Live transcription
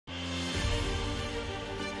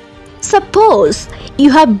Suppose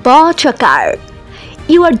you have bought a car.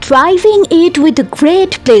 You are driving it with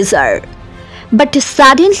great pleasure. But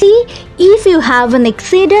suddenly, if you have an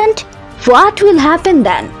accident, what will happen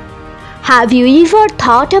then? Have you ever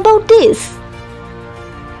thought about this?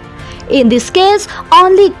 In this case,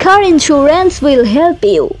 only car insurance will help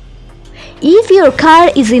you. If your car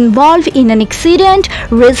is involved in an accident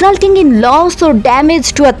resulting in loss or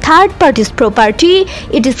damage to a third party's property,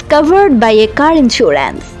 it is covered by a car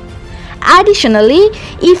insurance. Additionally,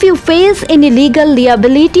 if you face any legal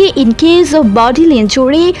liability in case of bodily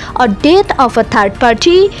injury or death of a third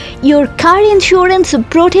party, your car insurance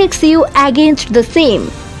protects you against the same.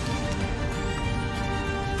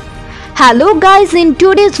 Hello guys, in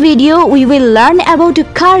today's video we will learn about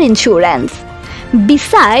car insurance.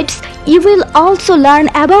 Besides, you will also learn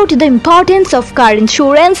about the importance of car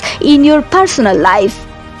insurance in your personal life.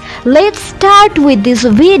 Let's start with this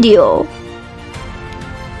video.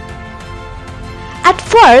 At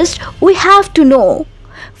first, we have to know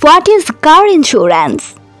what is car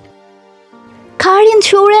insurance. Car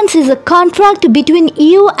insurance is a contract between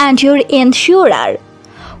you and your insurer,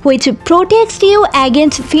 which protects you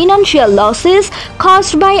against financial losses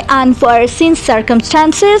caused by unforeseen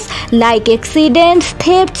circumstances like accidents,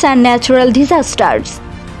 thefts, and natural disasters.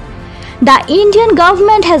 The Indian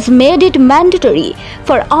government has made it mandatory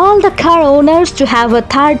for all the car owners to have a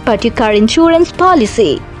third-party car insurance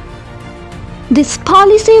policy. This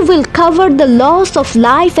policy will cover the loss of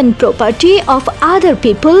life and property of other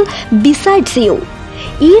people besides you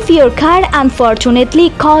if your car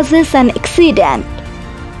unfortunately causes an accident.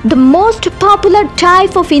 The most popular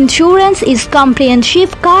type of insurance is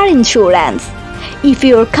comprehensive car insurance. If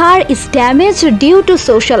your car is damaged due to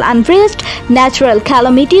social unrest, natural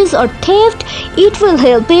calamities, or theft, it will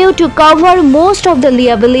help you to cover most of the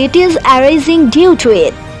liabilities arising due to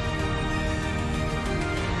it.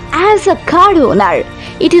 As a car owner,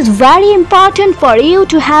 it is very important for you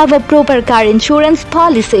to have a proper car insurance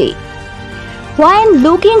policy. When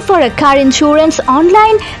looking for a car insurance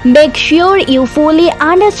online, make sure you fully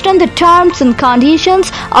understand the terms and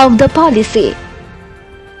conditions of the policy.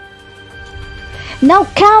 Now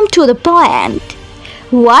come to the point.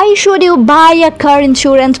 Why should you buy a car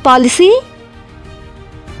insurance policy?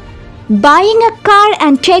 Buying a car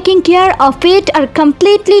and taking care of it are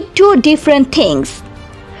completely two different things.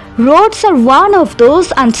 Roads are one of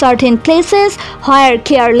those uncertain places where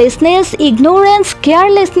carelessness, ignorance,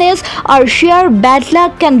 carelessness, or sheer bad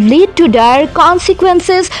luck can lead to dire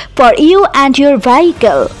consequences for you and your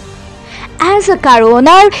vehicle. As a car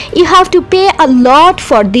owner, you have to pay a lot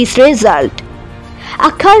for this result.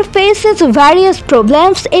 A car faces various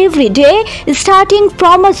problems every day, starting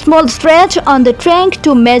from a small scratch on the trunk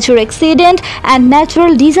to major accident and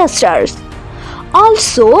natural disasters.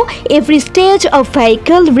 Also, every stage of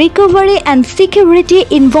vehicle recovery and security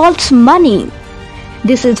involves money.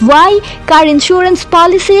 This is why car insurance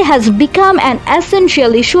policy has become an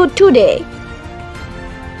essential issue today.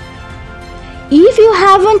 If you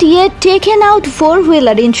haven't yet taken out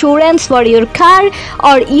four-wheeler insurance for your car,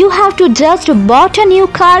 or you have to just bought a new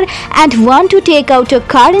car and want to take out a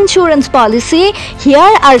car insurance policy,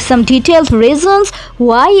 here are some detailed reasons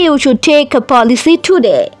why you should take a policy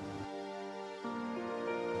today.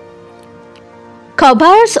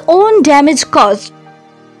 Covers own damage caused.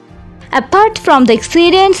 Apart from the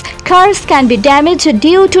accidents, cars can be damaged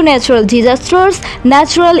due to natural disasters,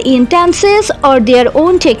 natural instances, or their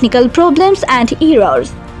own technical problems and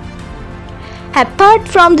errors. Apart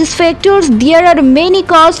from these factors, there are many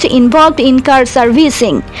costs involved in car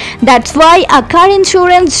servicing. That's why a car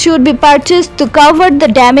insurance should be purchased to cover the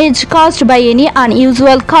damage caused by any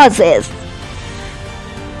unusual causes.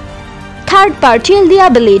 Third-party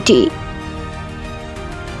liability.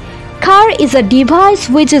 Car is a device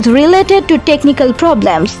which is related to technical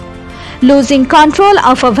problems. Losing control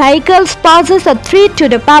of a vehicle poses a threat to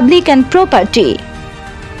the public and property.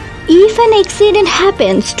 If an accident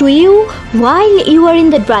happens to you while you are in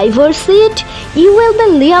the driver's seat, you will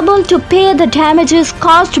be liable to pay the damages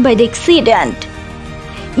caused by the accident.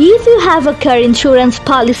 If you have a car insurance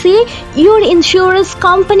policy, your insurance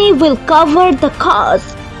company will cover the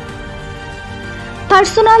cost.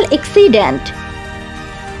 Personal accident.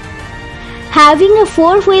 Having a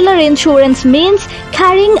four-wheeler insurance means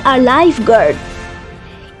carrying a lifeguard.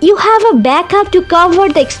 You have a backup to cover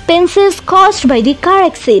the expenses caused by the car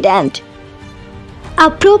accident.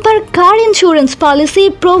 A proper car insurance policy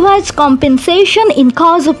provides compensation in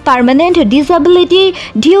case of permanent disability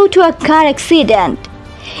due to a car accident.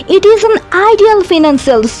 It is an ideal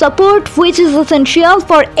financial support which is essential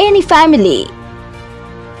for any family.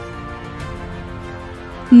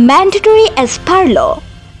 Mandatory as per law.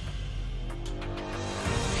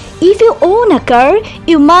 If you own a car,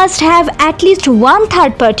 you must have at least one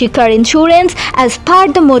third-party car insurance as per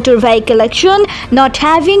the Motor Vehicle Action. Not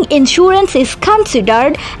having insurance is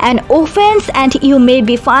considered an offense and you may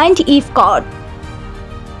be fined if caught.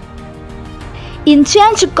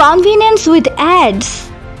 Enhance convenience with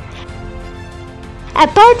ads.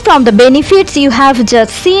 Apart from the benefits you have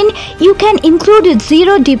just seen, you can include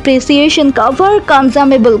zero depreciation cover,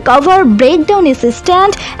 consumable cover, breakdown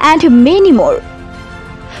assistance, and many more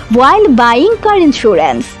while buying car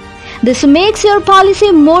insurance. This makes your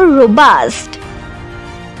policy more robust.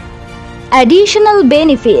 Additional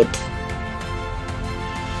benefits.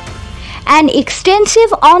 An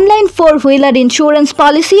extensive online four-wheeler insurance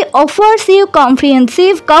policy offers you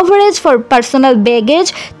comprehensive coverage for personal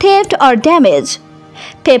baggage, theft or damage,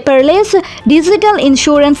 paperless digital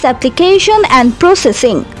insurance application and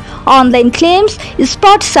processing, online claims,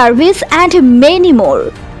 spot service, and many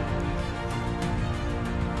more.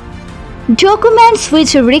 Documents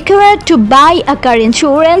which are required to buy a car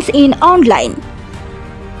insurance in online.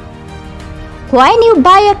 When you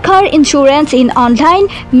buy a car insurance in online,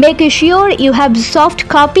 make sure you have soft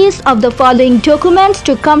copies of the following documents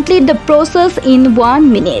to complete the process in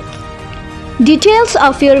 1 minute. Details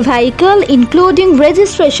of your vehicle including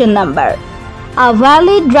registration number, a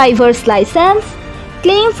valid driver's license,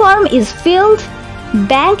 claim form is filled,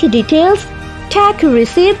 bank details, tax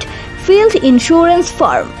receipt, filled insurance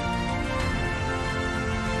form.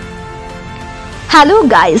 Hello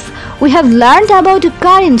guys, we have learned about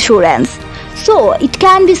car insurance. So it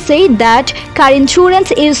can be said that car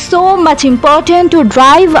insurance is so much important to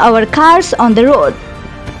drive our cars on the road.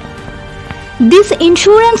 This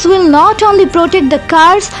insurance will not only protect the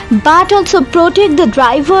cars but also protect the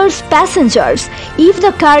drivers, passengers if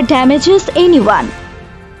the car damages anyone.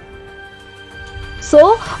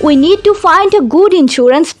 So we need to find a good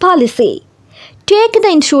insurance policy. Take the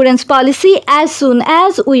insurance policy as soon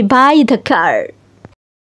as we buy the car.